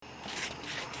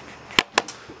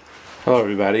Hello,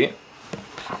 everybody.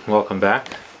 Welcome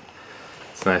back.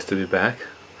 It's nice to be back.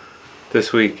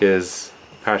 This week is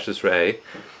Parshas Re'eh,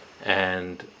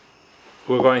 and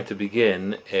we're going to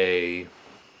begin a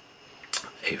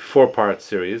four-part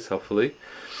series, hopefully,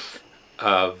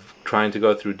 of trying to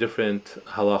go through different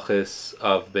halachis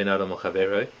of Ben Adam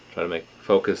L'Chaverei. Try to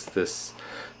focus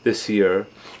this year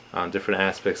on different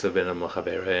aspects of Ben Adam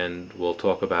L'Chaverei, and we'll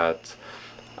talk about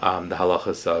the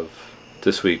halachas of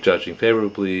this week, judging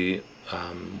favorably.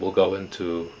 We'll go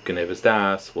into Genevas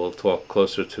Das. We'll talk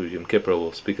closer to Yom Kippur.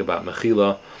 We'll speak about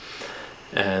Mechila,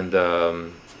 and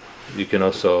you can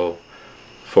also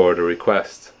forward a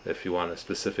request if you want a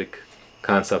specific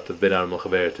concept of Ben Adam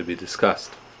L'Chaverei to be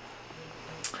discussed.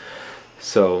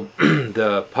 So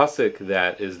the pasuk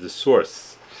that is the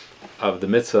source of the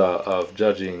mitzvah of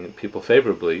judging people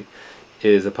favorably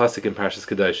is a pasuk in Parshas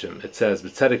Kedoshim. It says,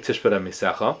 "B'tzedek tishpat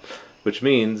hamisecha," which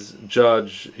means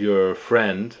judge your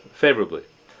friend favorably.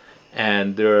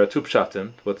 And there are two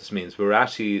pshatim, what this means. Where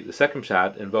Rashi, the second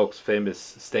pshat, invokes famous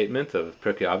statement of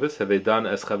Pirkei Avos, "Havei dan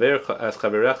es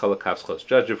chaverecha l'kav schus,"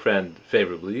 judge your friend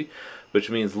favorably,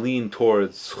 which means lean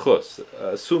towards schus,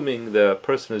 assuming the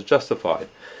person is justified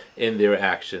in their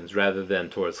actions rather than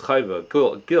towards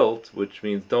chayva, guilt, which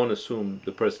means don't assume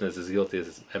the person is as guilty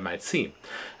as it might seem.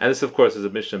 And this, of course, is a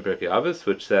Mishnah in Pirkei Avos,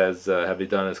 which says, "Have you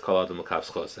done as kol adam l'kav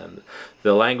schos?" And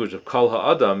the language of kol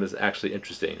ha'adam is actually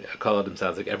interesting. Kol adam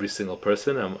sounds like every single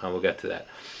person, and we'll get to that.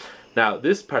 Now,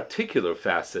 this particular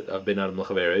facet of Ben Adam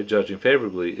L'Chaverei, judging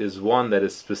favorably, is one that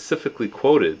is specifically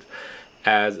quoted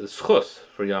as a schus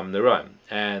for Yom Neraim,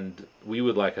 and we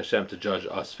would like Hashem to judge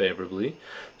us favorably.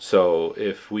 So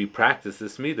if we practice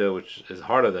this midah, which is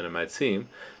harder than it might seem,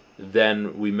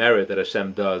 then we merit that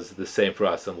Hashem does the same for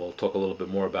us, and we'll talk a little bit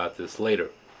more about this later.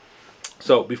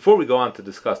 So before we go on to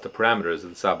discuss the parameters of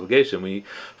this obligation, we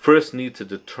first need to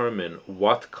determine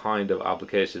what kind of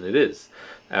obligation it is.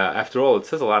 After all, it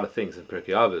says a lot of things in Pirkei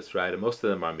Avos, right? And most of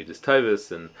them are midas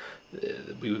tovos, and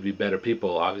we would be better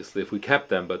people, obviously, if we kept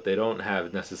them, but they don't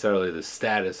have necessarily the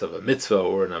status of a mitzvah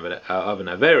or of an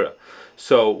avera.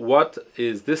 So what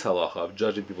is this halacha of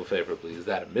judging people favorably? Is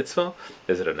that a mitzvah?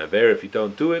 Is it an avera if you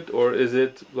don't do it? Or is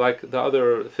it like the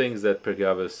other things that Pirkei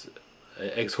Avos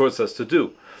exhorts us to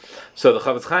do? So the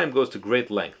Chavetz Chaim goes to great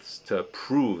lengths to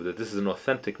prove that this is an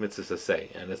authentic mitzvah saseh,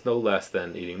 and it's no less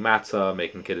than eating matzah,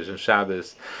 making kiddush and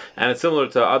Shabbos, and it's similar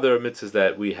to other mitzvahs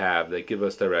that we have that give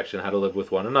us direction how to live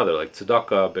with one another, like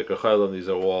tzedakah, bikur chaylim. These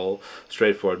are all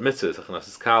straightforward mitzvahs.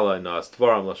 Achnas kala, nas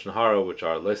dvarim, lashon hara, which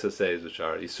are leisaseis, which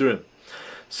are isurim.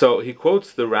 So he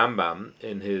quotes the Rambam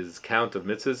in his count of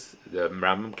mitzvahs. The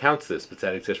Rambam counts this,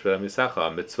 b'tzedek tishpat hamisecha,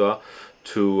 a mitzvah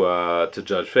to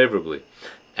judge favorably.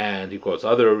 And he quotes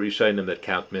other Rishonim that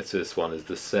count mitzvahs. One is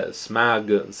the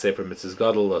Smag, Sefer Mitzvahs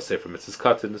Gadol, or Sefer Mitzvahs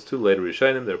Katan. There's two later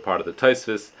Rishonim, they're part of the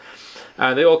Tosfos.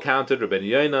 And they all counted Rabbeinu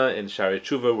Yonah in Shari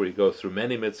Tshuva, where he goes through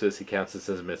many mitzvahs, he counts this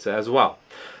as a mitzvah as well.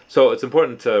 So it's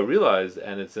important to realize,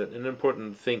 and it's an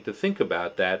important thing to think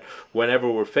about, that whenever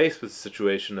we're faced with a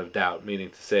situation of doubt, meaning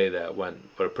to say that what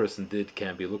a person did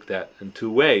can be looked at in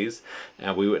two ways,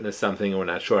 and we witness something and we're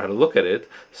not sure how to look at it,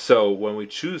 so when we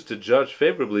choose to judge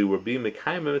favorably, we're being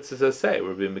mekayim mitzvahs say,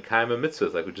 we're being mekayim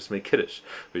mitzvahs, like we just made kiddush,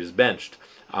 we just benched.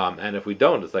 And if we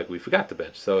don't, it's like we forgot to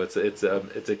bench. So it's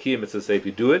a key mitzvah say if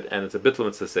you do it, and it's a bittul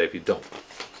mitzvah say if you don't.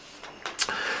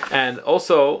 And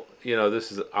also,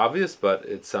 this is obvious, but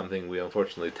it's something we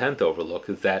unfortunately tend to overlook,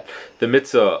 is that the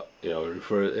mitzvah, it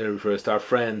refers to our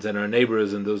friends and our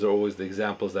neighbors, and those are always the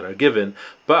examples that are given,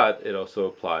 but it also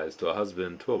applies to a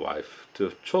husband, to a wife,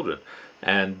 to children,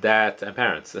 and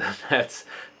parents. That's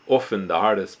often the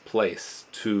hardest place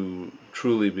to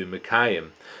truly be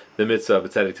mekayim the mitzvah of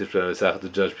b'tzedek tishpat hamisecha, to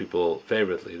judge people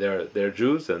favorably. They're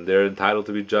Jews, and they're entitled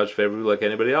to be judged favorably like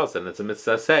anybody else, and it's a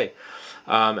mitzvah say.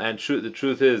 And the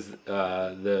truth is,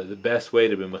 the best way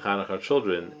to be mechanech our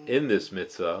children in this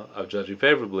mitzvah of judging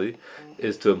favorably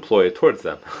is to employ it towards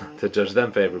them, to judge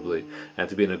them favorably, and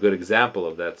to be in a good example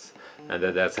of that, and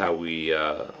that's how we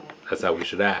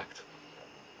should act.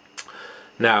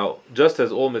 Now, just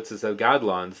as all mitzvahs have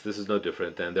guidelines, this is no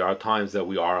different, and there are times that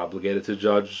we are obligated to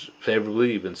judge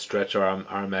favorably, even stretch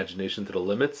our imagination to the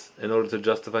limits in order to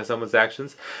justify someone's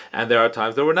actions, and there are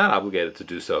times that we're not obligated to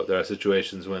do so. There are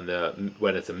situations when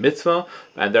it's a mitzvah,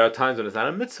 and there are times when it's not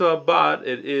a mitzvah, but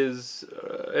it is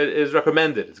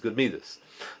recommended, it's good midas.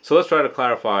 So let's try to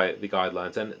clarify the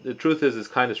guidelines, and the truth is, it's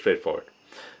kind of straightforward.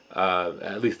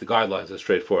 At least the guidelines are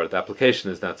straightforward. The application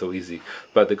is not so easy,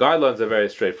 but the guidelines are very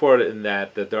straightforward in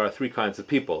that there are three kinds of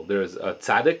people. There's a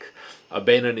tzaddik, a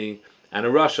beinoni, and a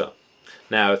rasha.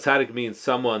 Now, a tzaddik means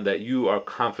someone that you are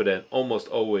confident almost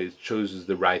always chooses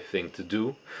the right thing to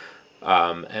do.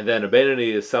 And then a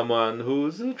Beinoni is someone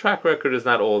whose track record is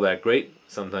not all that great.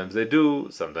 Sometimes they do,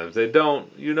 sometimes they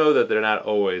don't. You know that they're not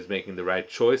always making the right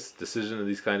decision in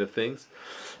these kind of things.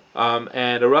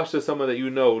 And a Rasha is someone that you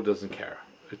know doesn't care.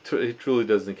 He truly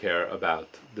doesn't care about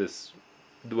this,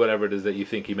 whatever it is that you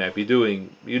think he might be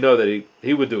doing. You know that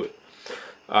he would do it,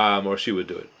 or she would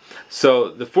do it. So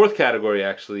the fourth category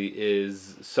actually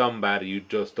is somebody you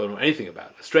just don't know anything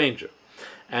about, a stranger.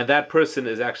 And that person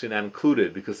is actually not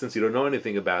included, because since you don't know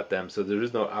anything about them, so there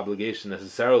is no obligation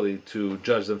necessarily to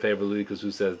judge them favorably because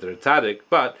who says they're tzaddik.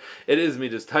 But it is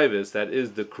midas taivus, that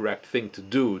is the correct thing to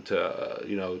do,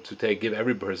 to give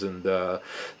every person the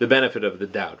benefit of the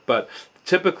doubt. But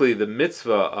typically the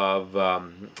mitzvah of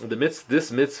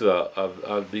this mitzvah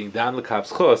of being dan l'kav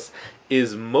zchus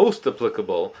is most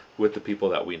applicable with the people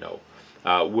that we know.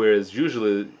 Whereas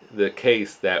usually the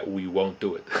case that we won't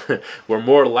do it. We're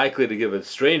more likely to give a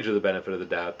stranger the benefit of the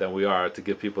doubt than we are to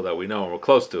give people that we know and we're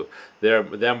close to.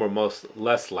 Them we're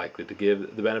less likely to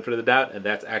give the benefit of the doubt, and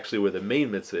that's actually where the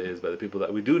main mitzvah is, by the people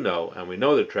that we do know, and we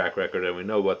know their track record, and we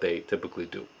know what they typically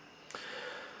do.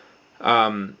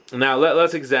 Now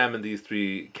let's examine these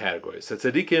three categories. So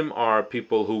tzaddikim are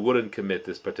people who wouldn't commit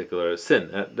this particular sin.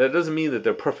 That doesn't mean that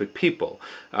they're perfect people.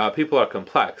 People are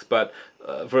complex, but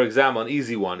for example, an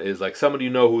easy one is like somebody you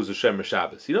know who's a Shomer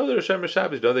Shabbos. You know they're a Shomer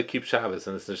Shabbos, you know they keep Shabbos,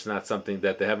 and it's just not something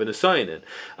that they have an assignment in.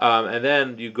 And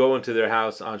then you go into their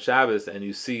house on Shabbos and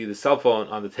you see the cell phone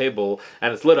on the table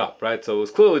and it's lit up, right? So it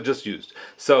was clearly just used.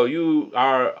 So you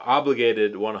are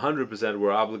obligated, 100%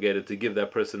 we're obligated to give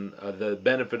that person the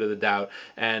benefit of the doubt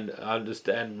and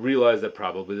understand, realize that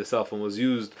probably the cell phone was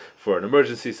used for an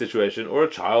emergency situation, or a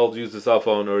child used the cell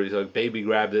phone, or a baby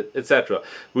grabbed it, etc.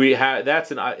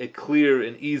 That's a clear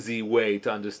and easy way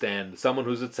to understand someone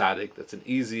who's a tzaddik. That's an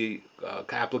easy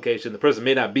application. The person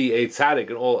may not be a tzaddik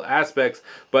in all aspects,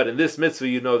 but in this mitzvah,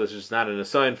 you know that's just not an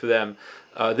assign for them.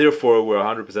 Therefore, we're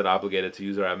 100% obligated to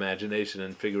use our imagination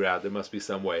and figure out there must be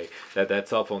some way that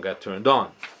cell phone got turned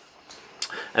on.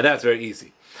 And that's very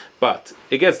easy. But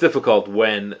it gets difficult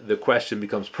when the question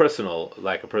becomes personal,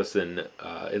 like a person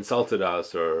insulted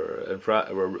us or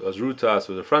was rude to us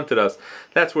or affronted us.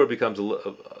 That's where it becomes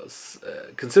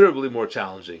considerably more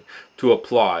challenging to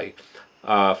apply.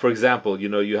 For example,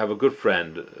 you have a good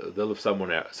friend, they live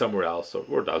somewhere else,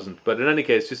 or doesn't, but in any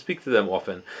case, you speak to them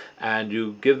often, and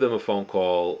you give them a phone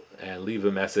call, and leave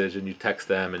a message, and you text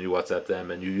them, and you WhatsApp them,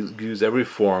 and you use every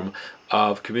form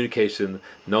of communication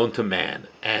known to man,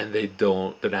 and they're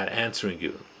not answering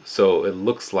you. So it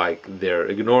looks like they're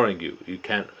ignoring you. You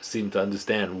can't seem to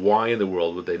understand why in the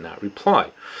world would they not reply.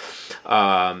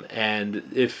 And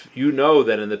if you know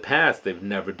that in the past they've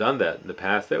never done that, in the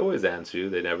past they always answer you,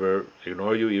 they never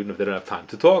ignore you, even if they don't have time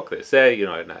to talk. They say,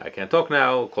 I can't talk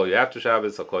now, I'll call you after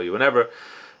Shabbos, I'll call you whenever.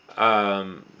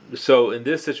 So in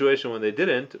this situation, when they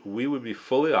didn't, we would be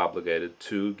fully obligated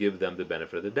to give them the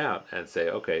benefit of the doubt and say,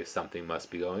 okay, something must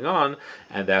be going on,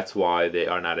 and that's why they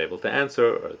are not able to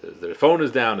answer, or their phone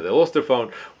is down, or they lost their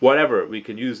phone, whatever. We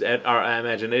can use our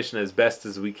imagination as best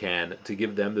as we can to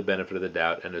give them the benefit of the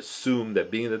doubt and assume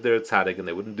that being that they're a tzaddik and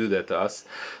they wouldn't do that to us,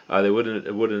 they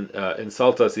wouldn't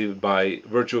insult us even by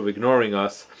virtue of ignoring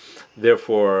us,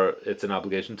 therefore it's an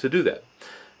obligation to do that.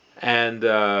 And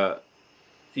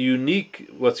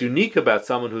what's unique about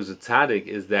someone who's a tzaddik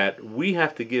is that we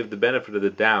have to give the benefit of the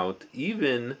doubt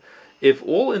even if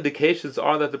all indications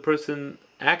are that the person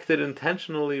acted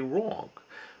intentionally wrong.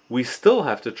 We still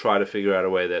have to try to figure out a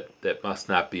way that must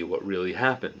not be what really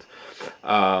happened.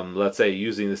 Let's say,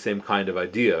 using the same kind of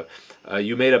idea,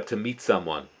 you made up to meet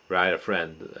someone, right, a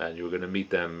friend, and you were going to meet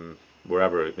them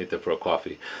wherever, meet them for a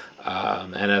coffee,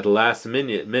 and at the last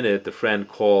minute the friend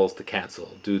calls to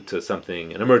cancel due to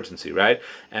an emergency, right?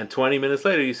 And 20 minutes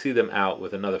later you see them out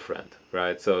with another friend,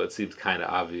 right? So it seems kind of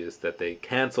obvious that they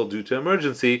canceled due to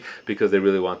emergency because they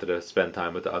really wanted to spend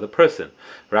time with the other person,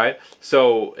 right?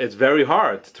 So it's very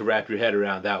hard to wrap your head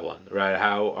around that one, right?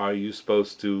 How are you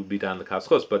supposed to be dan l'kav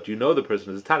zchus? But the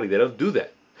person is a tzaddik. They don't do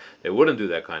that. They wouldn't do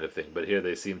that kind of thing, but here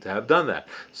they seem to have done that.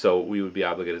 So we would be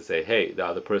obligated to say, hey, the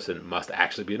other person must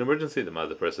actually be an emergency. The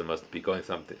other person must be going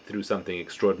through something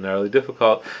extraordinarily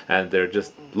difficult, and they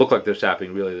just look like they're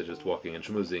shopping. Really, they're just walking and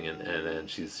schmoozing, and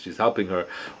she's helping her,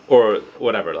 or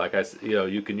whatever. Like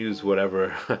you can use whatever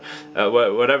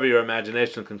whatever your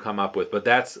imagination can come up with. But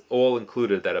that's all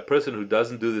included. That a person who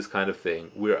doesn't do this kind of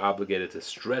thing, we're obligated to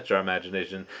stretch our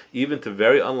imagination even to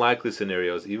very unlikely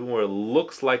scenarios, even where it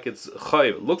looks like it's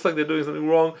chayiv, it looks like they're doing something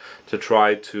wrong, to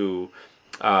try to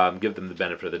give them the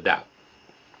benefit of the doubt.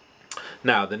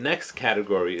 Now, the next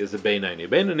category is a Beinoni.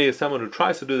 Beinoni is someone who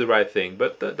tries to do the right thing,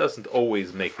 but doesn't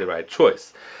always make the right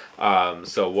choice.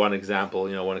 So one example,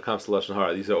 when it comes to lashon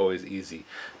hara, these are always easy.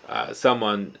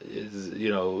 Someone is,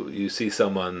 you see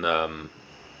someone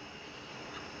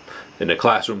in a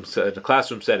classroom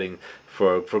setting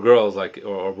for girls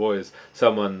or boys.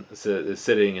 Someone is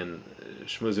sitting and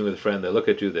schmoozing with a friend. They look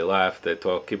at you, they laugh, they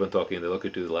talk, keep on talking. They look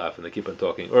at you, they laugh, and they keep on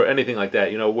talking, or anything like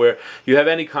that. Where you have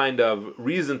any kind of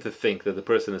reason to think that the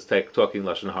person is talking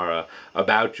lashon hara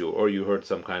about you, or you heard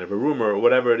some kind of a rumor, or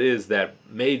whatever it is that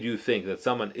made you think that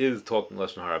someone is talking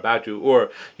lashon hara about you, or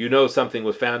something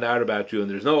was found out about you, and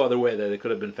there's no other way that it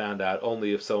could have been found out,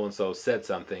 only if so and so said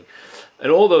something.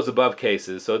 And all those above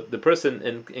cases, so the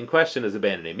person in question is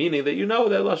abandoning, meaning that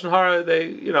that lashon hara,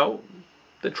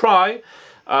 they try.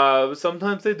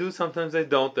 Sometimes they do, sometimes they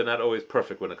don't. They're not always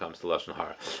perfect when it comes to lashon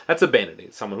hara. That's abandoning.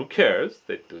 It's someone who cares.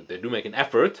 They do make an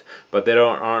effort, but they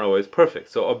aren't always perfect.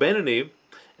 So abandoning,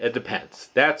 it depends.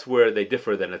 That's where they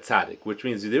differ than a tzaddik, which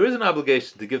means there is an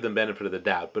obligation to give them benefit of the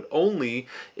doubt, but only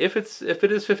if it is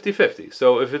 50-50.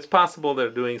 So if it's possible they're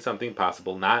doing something,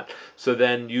 possible not, so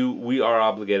then we are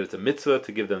obligated to mitzvah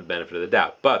to give them the benefit of the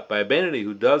doubt. But by abandoning,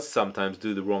 who does sometimes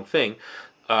do the wrong thing,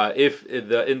 if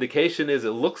the indication is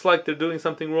it looks like they're doing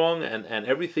something wrong and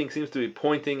everything seems to be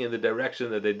pointing in the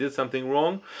direction that they did something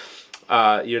wrong,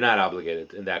 you're not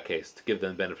obligated in that case to give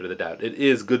them the benefit of the doubt. It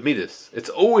is good midas. It's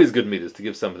always good midas to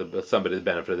give somebody the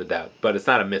benefit of the doubt, but it's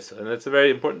not a mitzvah, and it's a very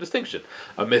important distinction.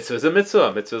 A mitzvah is a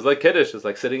mitzvah. A mitzvah is like kiddush. It's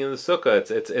like sitting in the sukkah.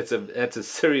 It's a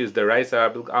serious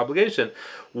deraisa obligation.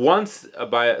 Once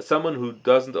by someone who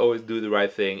doesn't always do the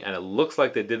right thing, and it looks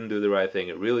like they didn't do the right thing,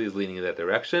 it really is leaning in that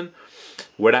direction,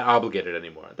 we're not obligated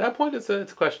anymore. At that point, it's a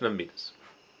question of midas.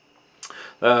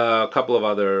 A couple of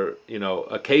other,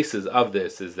 cases of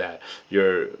this is that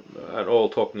you're all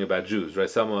talking about Jews, right?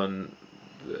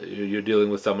 You're dealing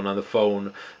with someone on the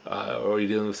phone, or you're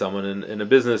dealing with someone in a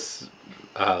business,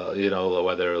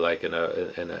 whether like in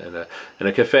a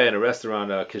cafe, in a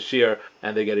restaurant, a cashier,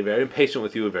 and they're getting very impatient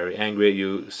with you, very angry at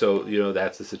you. So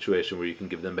that's a situation where you can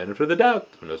give them benefit of the doubt.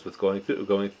 Who knows what's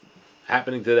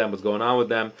happening to them, what's going on with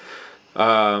them.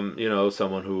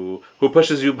 Someone who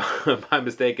pushes you by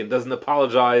mistake and doesn't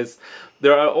apologize.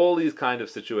 There are all these kind of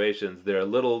situations. They're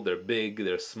little, they're big,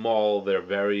 they're small, they're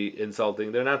very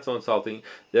insulting, they're not so insulting.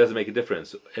 It doesn't make a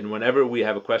difference. And whenever we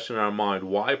have a question in our mind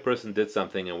why a person did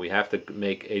something and we have to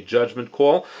make a judgment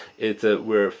call,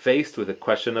 we're faced with a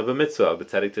question of a mitzvah,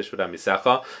 b'tzedek tishvat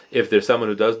misacha. If there's someone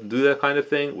who doesn't do that kind of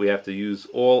thing, we have to use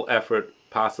all effort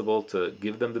possible to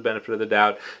give them the benefit of the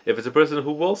doubt. If it's a person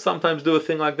who will sometimes do a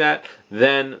thing like that,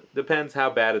 then depends how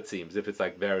bad it seems. If it's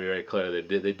like very, very clear they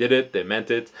did it, they meant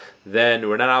it, then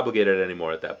we're not obligated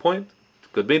anymore at that point.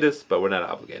 Good midas, but we're not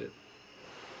obligated.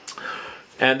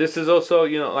 And this is also,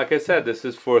 like I said, this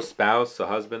is for a spouse, a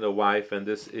husband, a wife, and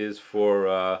this is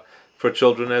for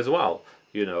children as well.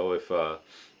 If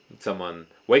someone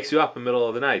wakes you up in the middle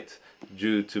of the night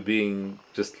due to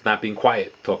not being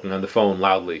quiet, talking on the phone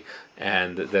loudly,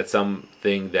 and that's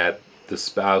something that the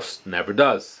spouse never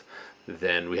does,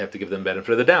 then we have to give them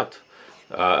benefit of the doubt.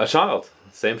 A child,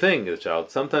 same thing. The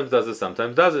child sometimes does it,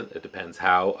 sometimes doesn't. It depends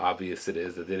how obvious it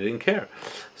is that they didn't care,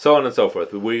 so on and so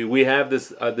forth. We have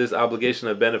this obligation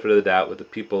of benefit of the doubt with the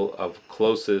people of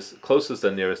closest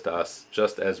and nearest to us,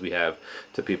 just as we have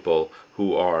to people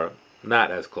who are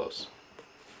not as close.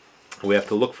 We have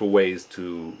to look for ways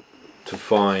to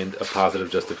find a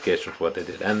positive justification for what they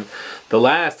did. And the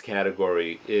last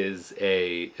category is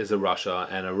a rasha,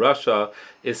 and a rasha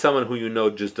is someone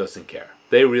who just doesn't care.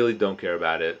 They really don't care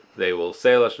about it. They will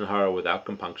say lashon hara without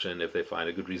compunction if they find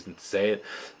a good reason to say it.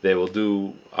 They will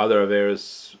do other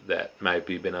averos that might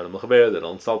be ben adam l'chaver,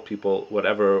 that'll insult people,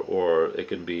 whatever, or it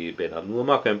can be ben adam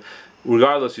l'makom.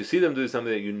 Regardless, you see them do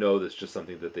something that that's just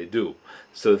something that they do.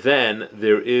 So then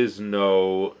there is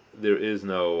no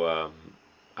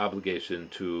obligation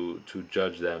to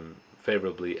judge them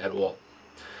favorably at all.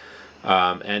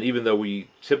 And even though we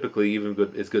typically,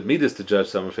 it's good midas to judge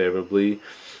someone favorably,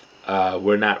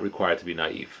 we're not required to be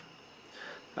naive.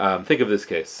 Think of this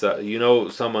case.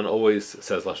 Someone always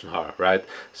says lashon hara, right?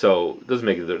 So it doesn't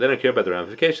make it. They don't care about the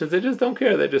ramifications. They just don't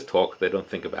care. They just talk. They don't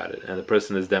think about it. And the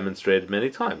person has demonstrated many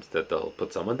times that they'll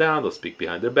put someone down. They'll speak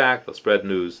behind their back. They'll spread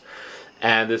news.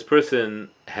 And this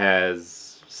person has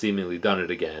seemingly done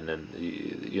it again, and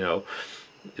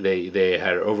they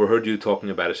had overheard you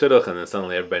talking about a shidduch, and then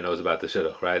suddenly everybody knows about the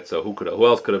shidduch, right? So who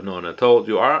else could have known and told?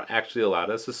 You are actually allowed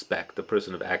to suspect the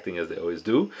person of acting as they always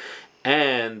do,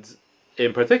 and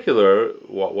in particular,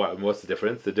 what's the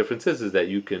difference? The difference is that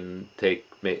you can take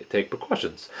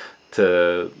precautions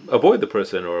to avoid the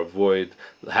person or avoid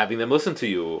having them listen to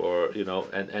you, or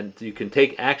and you can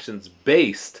take actions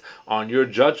based on your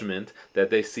judgment that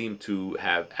they seem to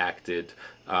have acted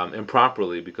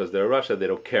improperly because they're a Rasha, they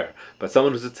don't care. But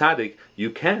someone who's a tzaddik, you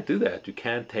can't do that. You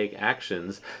can't take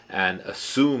actions and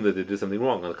assume that they did something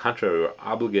wrong. On the contrary, you're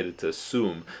obligated to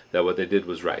assume that what they did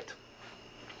was right.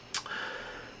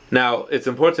 Now, it's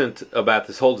important about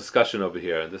this whole discussion over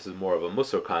here, and this is more of a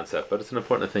Musar concept, but it's an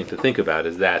important thing to think about,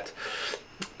 is that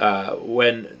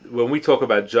when we talk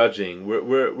about judging,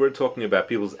 we're talking about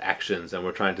people's actions, and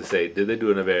we're trying to say, did they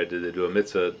do an aver, did they do a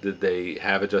mitzvah, did they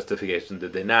have a justification,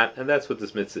 did they not? And that's what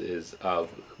this mitzvah is of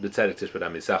b'tzedek tishpat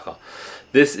hamisacha.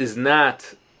 This is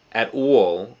not at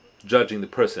all judging the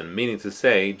person, meaning to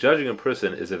say, judging a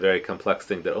person is a very complex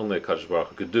thing that only a Kadosh Baruch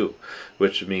Hu could do,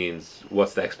 which means,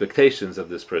 what's the expectations of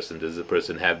this person? Does the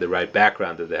person have the right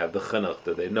background? Do they have the chinuch?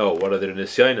 Do they know? What are their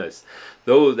nisyonos?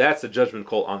 Though that's a judgment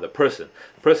call on the person.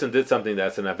 The person did something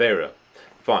that's an avera,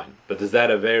 fine, but does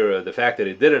that avera, the fact that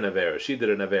he did an avera, she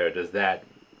did an avera, does that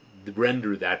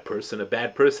render that person a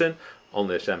bad person?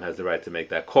 Only Hashem has the right to make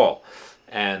that call,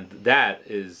 and that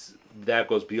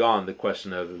goes beyond the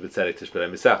question of b'tzedek tishpat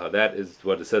hamisacha. That is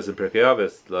what it says in Pirkei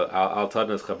Avos, al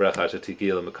tadnas chabrecha asher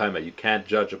tikiyah l'mekayma. You can't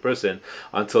judge a person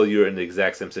until you're in the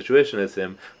exact same situation as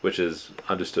him, which is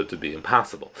understood to be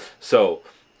impossible. So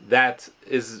that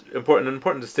is an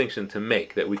important distinction to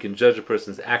make, that we can judge a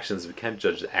person's actions, we can't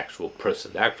judge the actual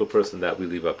person. The actual person that we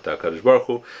leave up to HaKadosh Baruch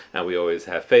Hu, and we always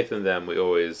have faith in them, we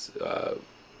always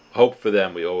hope for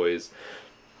them, we always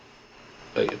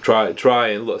try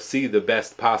and see the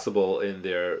best possible in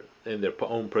their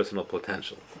own personal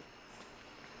potential.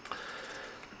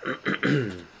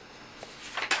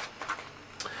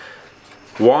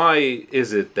 Why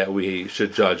is it that we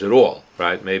should judge at all?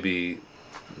 Right? Maybe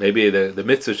the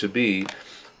mitzvah should be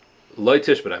lo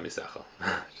tishpat hamisacha.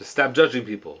 Just stop judging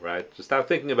people. Right? Just stop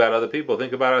thinking about other people.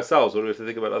 Think about ourselves. What do we have to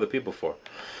think about other people for?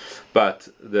 But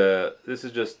this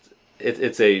is just.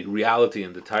 It's a reality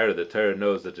in the Torah. The Torah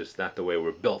knows that it's not the way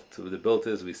we're built. The built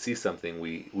is we see something,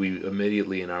 we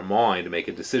immediately in our mind make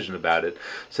a decision about it.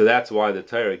 So that's why the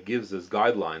Torah gives us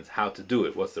guidelines how to do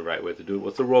it. What's the right way to do it?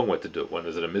 What's the wrong way to do it? When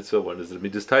is it a mitzvah? When is it a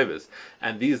midas taivas?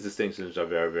 And these distinctions are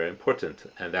very, very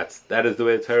important. And that is the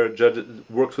way the Torah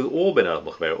works with all ben al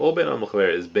muchver. All ben al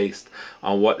muchver is based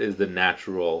on what is the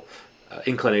natural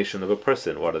inclination of a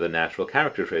person, what are the natural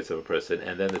character traits of a person,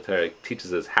 and then the Torah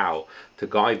teaches us how to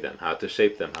guide them, how to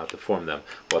shape them, how to form them,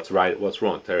 what's right, what's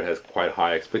wrong. The Torah has quite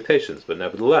high expectations, but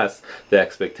nevertheless, the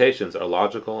expectations are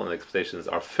logical and the expectations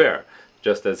are fair.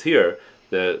 Just as here,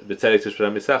 the b'tzedek tishpat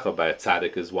hamisacha by a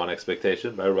tzaddik is one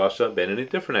expectation, by a rasha, any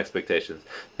different expectations.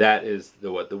 That is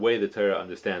the way the Torah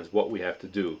understands what we have to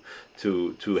do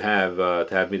to have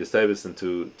midas taivos and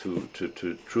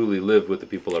to truly live with the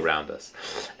people around us.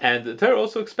 And the Torah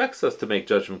also expects us to make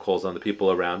judgment calls on the people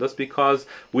around us because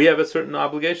we have a certain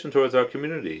obligation towards our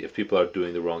community. If people are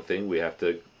doing the wrong thing, we have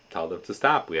to tell them to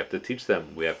stop. We have to teach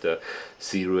them. We have to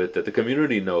see to it that the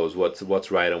community knows what's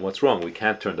right and what's wrong. We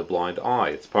can't turn a blind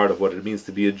eye. It's part of what it means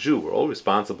to be a Jew. We're all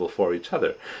responsible for each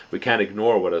other. We can't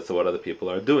ignore what other people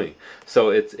are doing.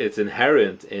 So it's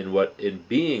inherent in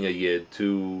being a Yid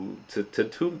to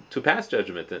pass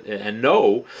judgment and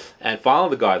know and follow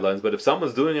the guidelines. But if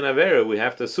someone's doing an avera, we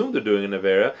have to assume they're doing an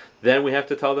avera. Then we have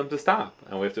to tell them to stop,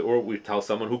 and we tell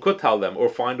someone who could tell them, or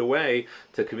find a way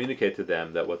to communicate to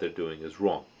them that what they're doing is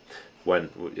wrong.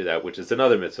 Which is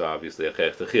another mitzvah, obviously, a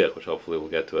chayach t'chiyach, which hopefully we'll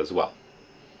get to as well.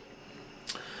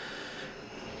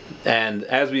 And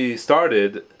as we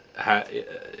started,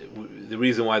 the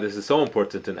reason why this is so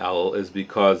important in Elul is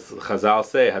because Chazal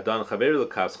say, "Hadan chaver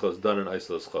l'kav schos, dan an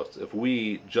oisel schos." If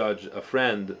we judge a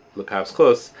friend l'kav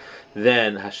schos,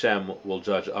 then Hashem will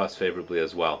judge us favorably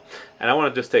as well. And I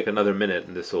want to just take another minute,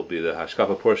 and this will be the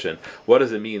hashkafa portion. What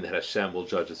does it mean that Hashem will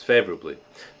judge us favorably?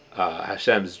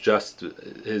 Hashem's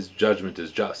His judgment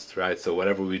is just, right? So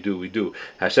whatever we do.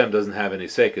 Hashem doesn't have any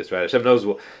sekes, right? Hashem knows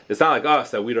it's not like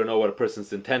us that we don't know what a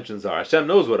person's intentions are. Hashem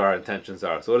knows what our intentions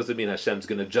are. So what does it mean Hashem's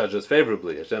going to judge us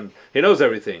favorably? He knows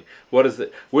everything. Where is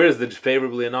the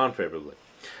favorably and non-favorably?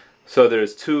 So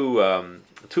there's two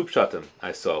pshatim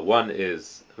I saw. One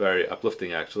is very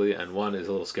uplifting actually, and one is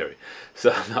a little scary. So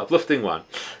the uplifting one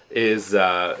is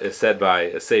said by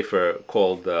a sefer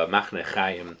called Machne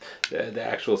Chaim. The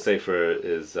actual sefer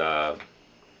was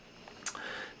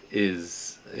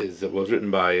written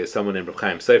by someone named Reb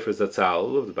Chaim Sefer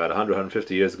Zatzal, lived about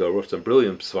 150 years ago, wrote some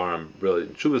brilliant svarim,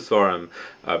 brilliant Shuvah svarim,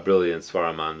 brilliant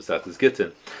svarim on Masechtas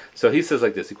Gittin. So he says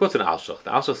like this, he quotes an Alshach.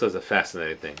 The Alshach says a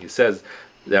fascinating thing. He says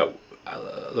that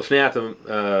Lefnei Atam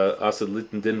Asad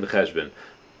Litin Din B'Cheshbon.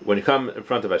 When you come in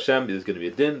front of Hashem, there's going to be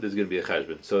a din, there's going to be a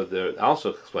cheshbon. So the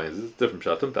Alshach explains, this is different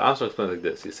pshatim, the Alshach explains like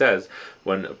this. He says,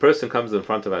 when a person comes in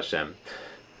front of Hashem,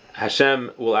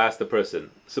 Hashem will ask the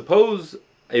person, suppose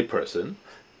a person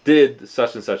did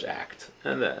such and such act.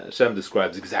 And Hashem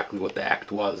describes exactly what the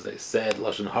act was. They said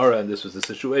Lashon Hara, and this was the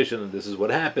situation, and this is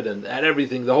what happened, and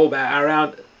everything, the whole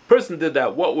around person did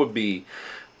that. What would be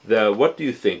what do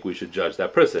you think we should judge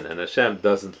that person? And Hashem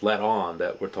doesn't let on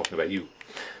that we're talking about you.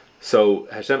 So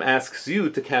Hashem asks you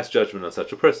to cast judgment on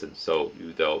such a person. So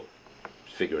they'll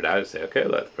figure it out and say, okay,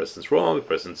 the person's wrong, the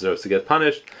person deserves to get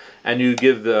punished, and you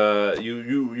give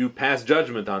you pass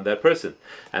judgment on that person.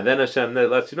 And then Hashem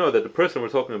lets you know that the person we're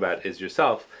talking about is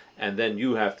yourself, and then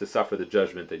you have to suffer the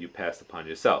judgment that you passed upon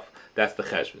yourself. That's the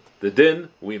cheshbon. The din,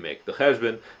 we make. The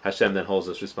cheshbon, Hashem then holds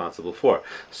us responsible for.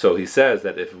 So he says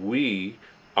that if we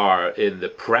are in the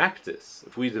practice,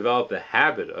 if we develop the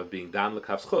habit of being dan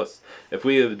l'kavschus, if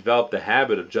we have developed the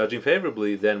habit of judging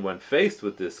favorably, then when faced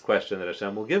with this question that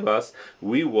Hashem will give us,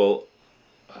 we will,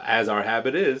 as our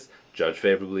habit is, judge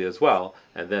favorably as well,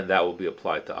 and then that will be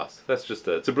applied to us. That's just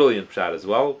it's a brilliant pshat as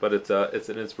well, but it's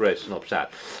an inspirational pshat.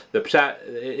 The pshat,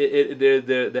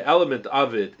 the element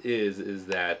of it is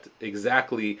that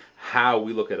exactly how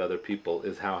we look at other people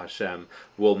is how Hashem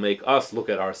will make us look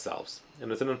at ourselves.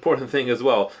 And it's an important thing as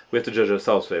well. We have to judge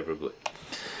ourselves favorably.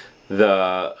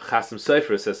 The Chasam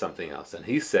Sofer says something else, and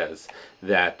he says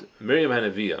that Miriam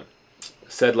HaNeviah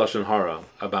said Lashon Hara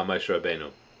about Moshe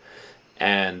Rabbeinu,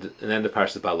 and then the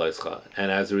Parshas Ba'aloscha, and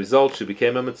as a result, she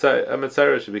became a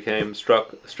Metzora. She became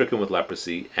stricken with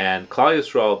leprosy, and Klal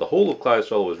Yisrael, the whole of Klal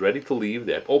Yisrael, was ready to leave.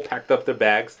 They had all packed up their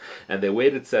bags, and they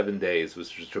waited 7 days,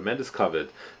 which was tremendous kavod,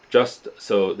 just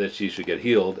so that she should get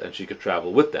healed and she could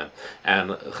travel with them.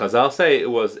 And Chazal say it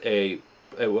was a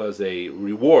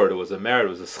reward, it was a merit, it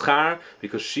was a schar,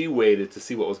 because she waited to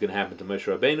see what was going to happen to Moshe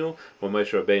Rabbeinu when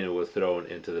Moshe Rabbeinu was thrown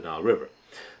into the Nile River.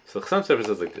 So the Chasam Sofer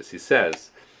says like this. He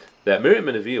says that Miriam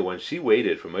HaNeviah, when she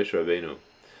waited for Moshe Rabbeinu,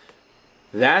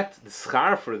 the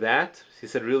schar for that, he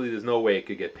said, really, there's no way it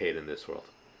could get paid in this world.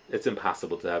 It's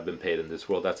impossible to have been paid in this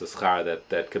world. That's a schar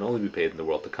that can only be paid in the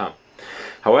world to come.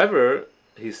 However,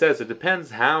 he says it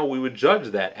depends how we would judge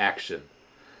that action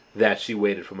that she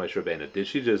waited for Moshe Rabbeinu. Did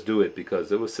she just do it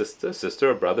because it was sister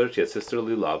or brother? She had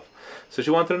sisterly love, so she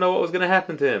wanted to know what was going to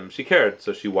happen to him. She cared,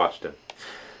 so she watched him.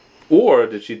 Or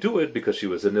did she do it because she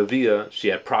was a Neviah, she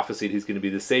had prophesied he's going to be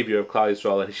the savior of Klal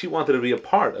Yisrael, and she wanted to be a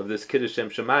part of this Kiddush Shem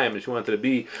Shemayim, and she wanted to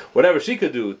be whatever she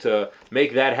could do to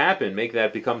make that happen, make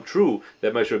that become true,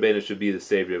 that Moshe Rabbeinu should be the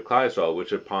savior of Klal Yisraal,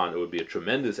 which upon it would be a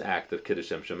tremendous act of Kiddush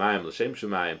Shem Shemayim, L'Shem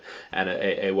Shemayim, and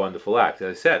a wonderful act.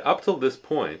 As I said, up till this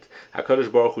point,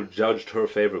 HaKadosh Baruch Hu judged her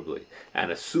favorably,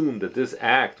 and assumed that this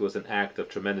act was an act of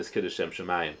tremendous Kiddush Shem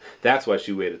Shemayim. That's why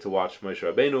she waited to watch Moshe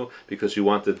Rabbeinu, because she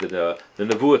wanted the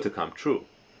Nevuah to come true.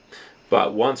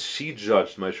 But once she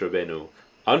judged Moshe Rabbeinu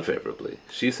unfavorably,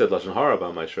 she said Lashon Hara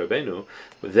about Moshe Rabbeinu,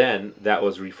 then that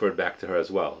was referred back to her as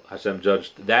well. Hashem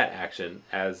judged that action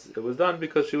as it was done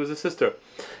because she was a sister,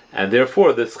 and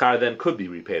therefore the schar then could be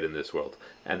repaid in this world,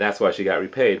 and that's why she got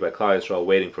repaid by Klal Yisrael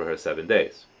waiting for her 7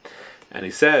 days. And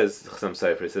he says, Chasam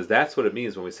Sofer, he says, that's what it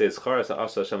means when we say Schar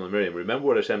Asa Hashem Miriam. Remember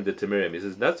what Hashem did to Miriam. He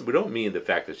says, we don't mean the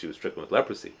fact that she was stricken with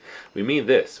leprosy. We mean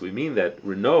this. We mean that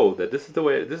we know that this is the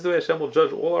way Hashem will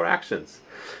judge all our actions.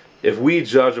 If we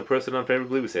judge a person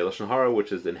unfavorably, we say Lashon Hara,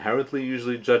 which is inherently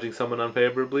usually judging someone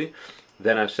unfavorably,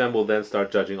 then Hashem will then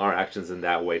start judging our actions in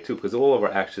that way too, because all of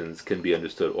our actions can be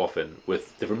understood often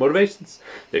with different motivations.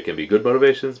 There can be good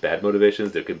motivations, bad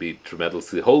motivations, there can be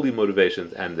tremendously holy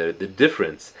motivations, and the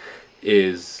difference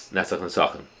is Nesach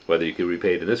Nesachim, whether you can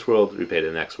repay it in this world, repay it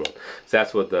in the next world. So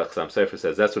that's what the Chasam Sofer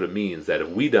says. That's what it means, that if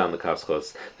we down the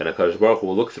Kavschos, then HaKadosh Baruch Hu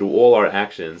will look through all our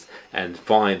actions and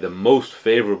find the most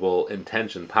favorable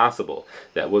intention possible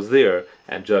that was there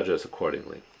and judge us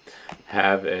accordingly.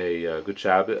 Have a good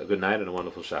Shabbat, a good night, and a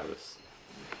wonderful Shabbos.